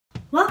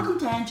Welcome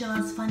to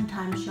Angela's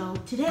Funtime show.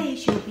 Today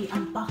she will be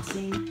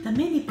unboxing the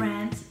mini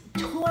brands,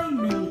 toy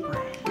mini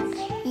brands.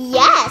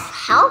 Yes,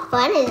 how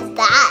fun is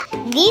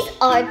that? These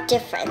are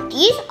different.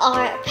 These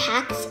are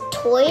packs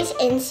toys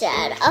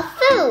instead of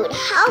food.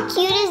 How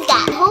cute is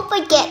that? I hope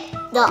I get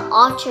the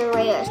ultra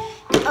rares.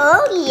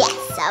 Oh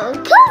yes,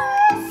 of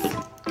course.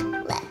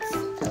 Let's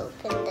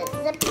open the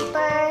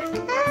zipper.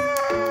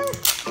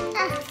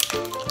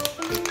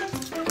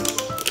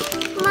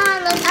 Come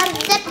on, let's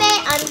unzip it,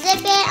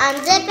 unzip it,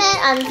 unzip it,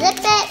 unzip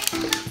it,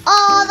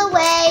 all the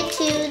way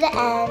to the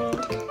end.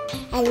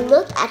 And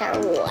look at our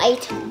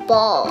white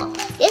ball.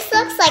 This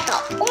looks like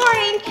an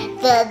orange.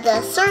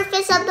 The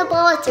surface of the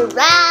ball, it's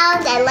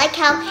round. I like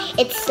how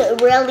it's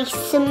really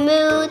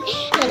smooth.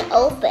 And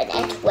open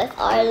it with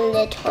our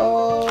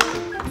little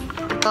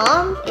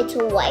it's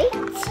white.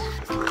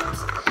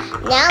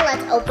 Now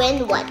let's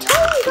open what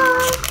toy we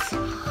got.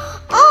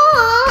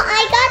 Oh,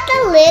 I got the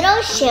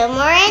little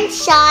shimmer and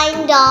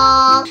shine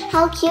doll.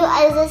 How cute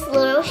is this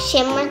little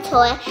shimmer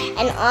toy?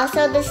 And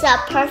also this is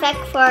perfect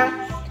for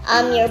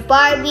your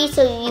Barbie,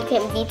 so you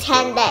can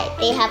pretend that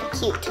they have a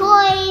cute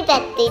toy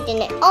that they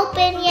didn't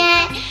open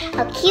yet.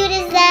 How cute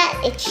is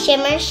that? It's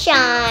shimmer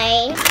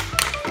shine.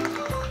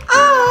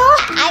 Oh,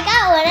 I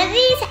got one of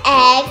these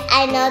eggs.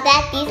 I know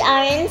that these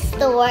are in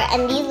store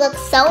and these look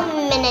so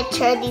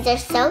miniature. These are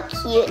so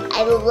cute.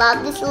 I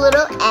love this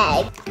little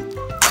egg.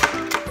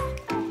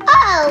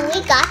 Oh,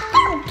 we got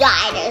the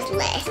riders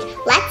list.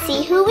 Let's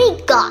see who we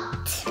got.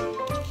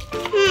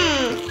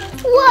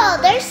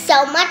 Whoa, there's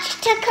so much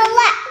to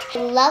collect. I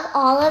love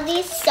all of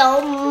these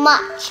so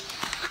much.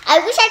 I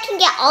wish I can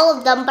get all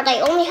of them, but I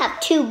only have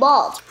 2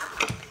 balls.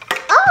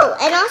 Oh,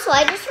 and also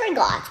I just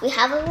forgot. We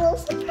have a little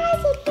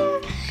surprise in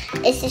here.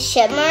 It's a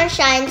Shimmer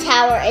Shine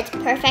Tower. It's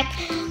perfect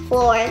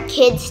for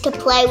kids to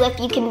play with.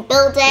 You can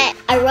build it.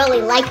 I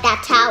really like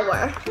that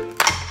tower.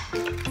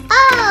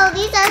 Oh,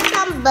 these are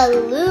some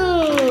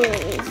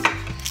balloons.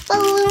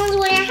 Balloons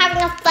when you're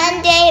having a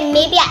fun day and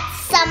maybe at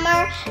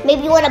summer,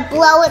 maybe you want to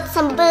blow up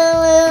some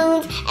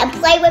balloons and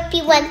play with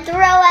people and throw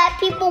at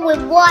people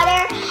with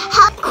water.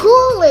 How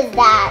cool is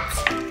that?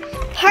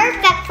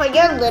 Perfect for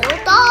your little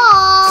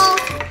doll.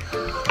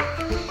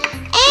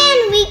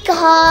 And we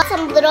got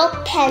some little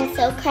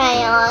pencil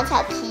crayons.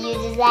 How cute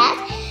is that?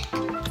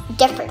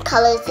 Different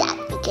colors that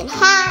we can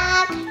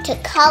have to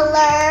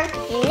color.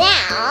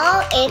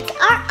 Now it's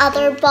our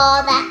other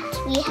ball that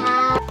we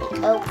have.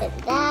 We open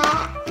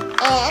that.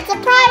 And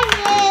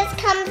surprises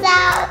comes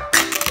out.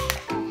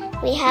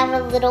 We have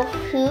a little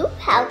hoop.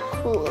 How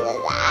cool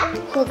is that?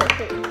 Hula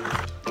hoop.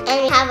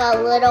 And we have a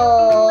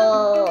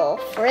little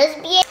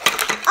frisbee.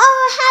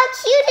 Oh, how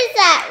cute is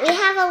that? We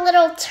have a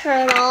little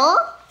turtle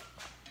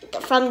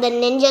from the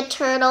Ninja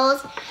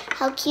Turtles.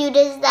 How cute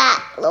is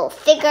that? Little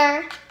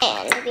figure.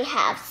 And we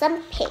have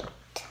some paint.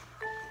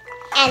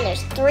 And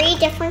there's 3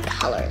 different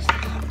colors.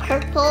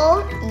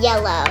 Purple,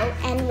 yellow,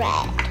 and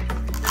red.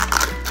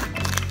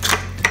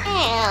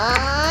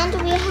 And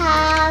we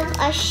have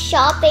a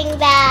shopping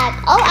bag.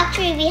 Oh,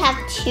 actually we have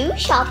 2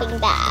 shopping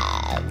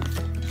bags.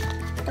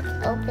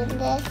 Let's open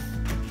this.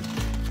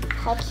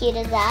 How cute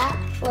is that?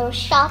 Little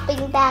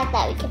shopping bag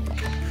that we can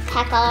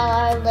pack all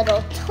our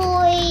little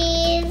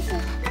toys.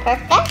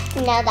 Perfect.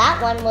 Now that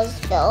one was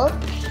filled.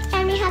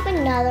 And we have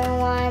another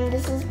one.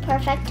 This is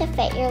perfect to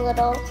fit your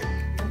little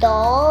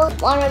doll.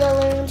 Water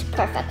balloons,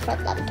 perfect for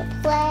them to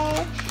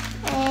play.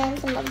 And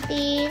some of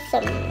these,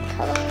 some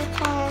coloring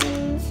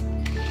pens.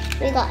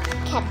 We got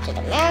Captain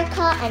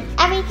America and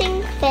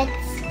everything fits.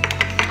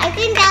 I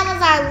think that was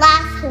our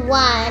last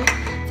one.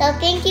 So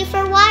thank you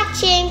for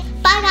watching.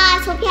 Bye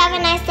guys, hope you have a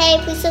nice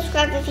day. Please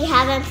subscribe if you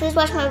haven't. Please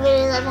watch my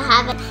videos if you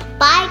haven't.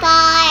 Bye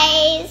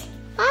guys.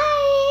 Bye.